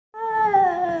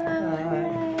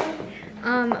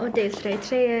what day is today?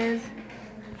 Today is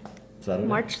Saturday?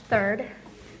 March 3rd.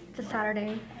 It's a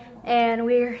Saturday. And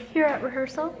we're here at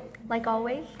rehearsal, like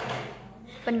always.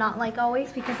 But not like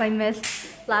always because I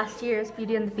missed last year's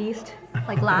Beauty and the Beast,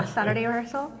 like last Saturday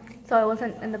rehearsal. So I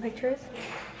wasn't in the pictures.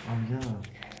 Oh yeah.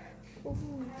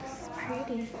 Ooh, this is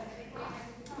pretty.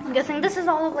 I'm guessing this is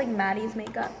all of like Maddie's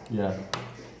makeup. Yeah.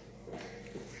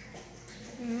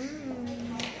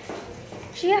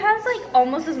 She has like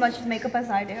almost as much makeup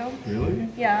as I do. Really?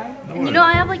 Yeah. No And you way. know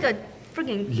I have like a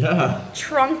freaking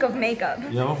trunk of makeup.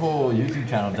 You have a whole YouTube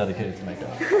channel dedicated to makeup.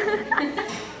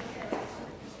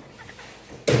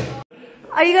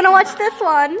 Are you gonna watch this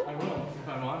one? I will, if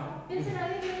I'm on it. Vincent, are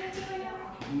they doing it right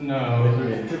now?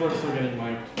 No, people are still getting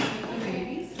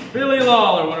mic'd. Billy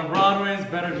Lawler, one of Broadway's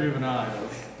better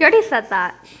juveniles. You already said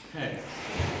that. Hey.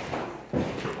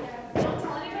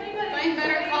 Find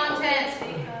better content.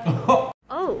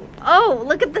 Oh,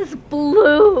 look at this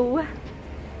blue.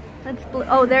 That's blue.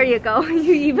 Oh, there you go.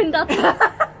 You evened up.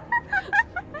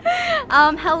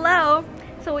 Hello.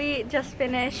 So we just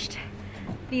finished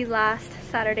the last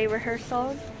Saturday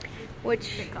rehearsal,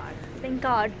 which thank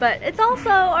God. But it's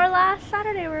also our last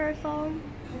Saturday rehearsal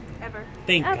Ever.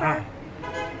 Thank ever.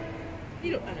 God.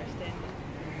 You don't understand.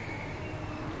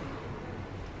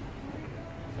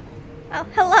 Oh,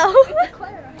 hello.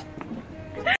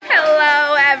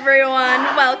 Hello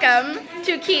everyone, welcome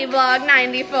to Key Vlog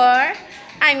 94.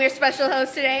 I'm your special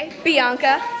host today,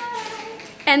 Bianca.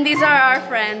 And these are our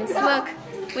friends. Look,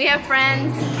 we have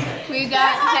friends. We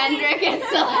got Kendrick and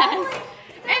Celeste.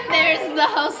 And there's the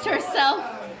host herself,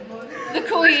 the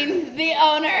queen, the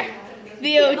owner,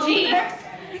 the OG.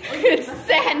 It's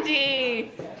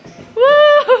Sandy.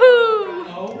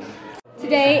 Woo!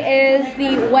 Today is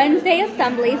the Wednesday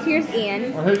assemblies. Here's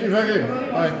Ian, who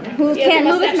can't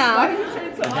move his mouth.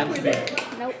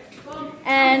 Nope.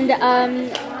 And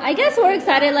I guess we're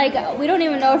excited. Like, we don't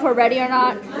even know if we're ready or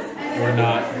not. We're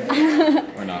not.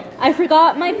 We're not. I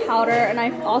forgot my powder, and I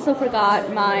also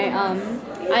forgot my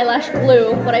eyelash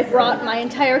glue, but I brought my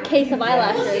entire case of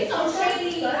eyelashes.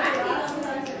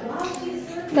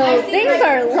 So things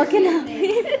are looking up.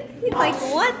 He's like,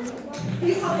 what?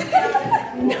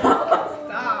 No.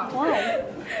 Stop. Why?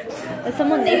 Is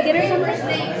someone naked or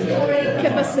something? ¿Qué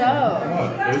pasó?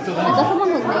 I thought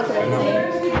someone was naked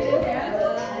or something.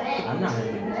 I'm not.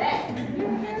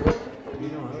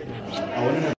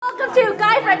 Welcome to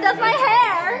Guy Friend Does My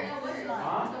Hair.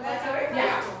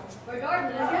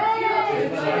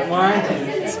 Why?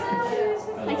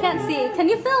 I can't see. Can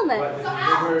you film it?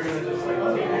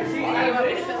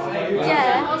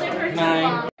 Yeah.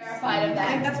 9.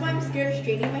 That's why I'm scared of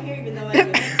straightening my hair, even though I do.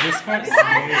 This part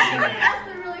scares me.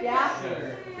 Yeah?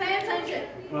 Pay attention.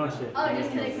 Oh shit. Oh,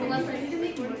 just kidding. So let's you can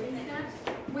make more snacks.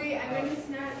 Wait, I'm going to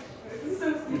snack.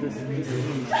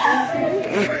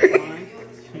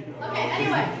 Okay,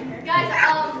 anyway, guys,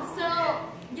 so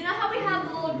you know how we have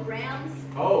the little grams?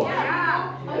 Oh.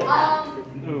 Yeah.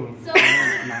 Ooh. So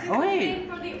Oh wait.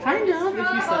 Kind of. If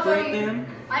you separate them.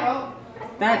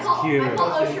 That's cute. I call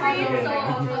Oshireen, so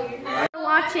We're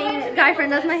watching Guy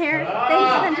Friend Does My Hair.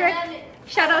 Thanks, Kendrick.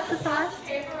 Shout out to Sauce.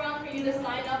 paper around for you to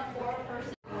sign up for a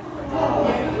person.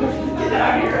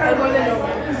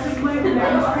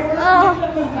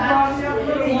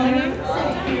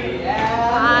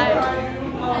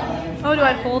 Oh, do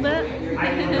I hold it?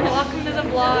 Welcome to the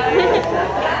vlog.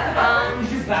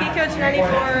 Key Coach 94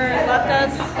 left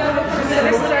us.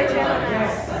 This is our channel now.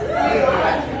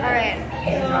 Alright.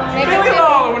 Billy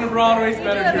Lawler, one of Broadway's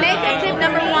better juveniles. Makeup tip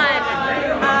number 1.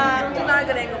 It's not a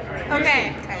good angle for me. Okay.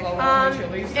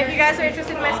 If you guys are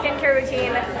interested in my skincare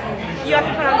routine, you have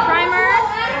to put on primer,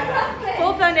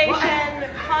 full foundation,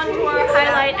 contour,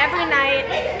 highlight every night,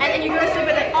 and then you go to sleep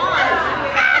with it on,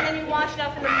 and then you wash it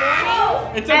up in the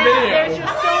morning. It's a and video. there's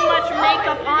just so much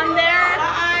makeup on there,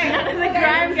 none of the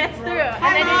grime gets through.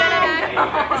 And then you gotta,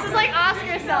 this is like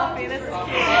Oscar selfie. This is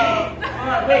cute.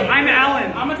 Wait, I'm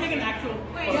Alan. I'm gonna take an actual.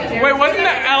 Wait, wasn't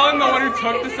that Alan the one who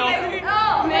took the selfie?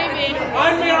 Oh, maybe.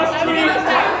 I'm Meryl Streep.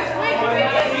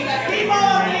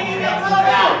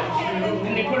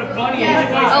 And they put a bunny in my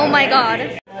face. Oh my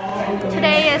God.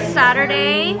 Today is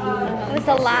Saturday. It was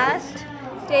the last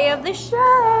day of the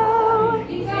show.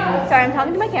 Sorry, I'm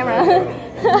talking to my camera.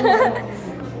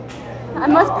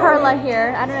 I'm with Perla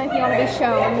here. I don't know if you want to be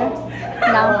shown.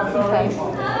 No? Okay.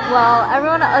 Well,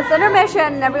 everyone, it's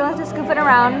intermission. Everyone's just goofing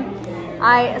around.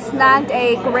 I snagged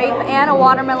a grape and a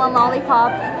watermelon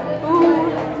lollipop. Ooh.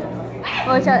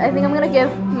 Which I think I'm going to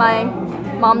give my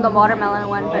mom the watermelon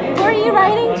one. But who are you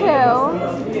writing to?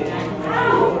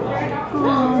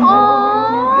 Aww.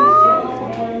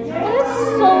 That is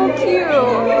so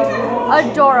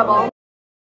cute. Adorable.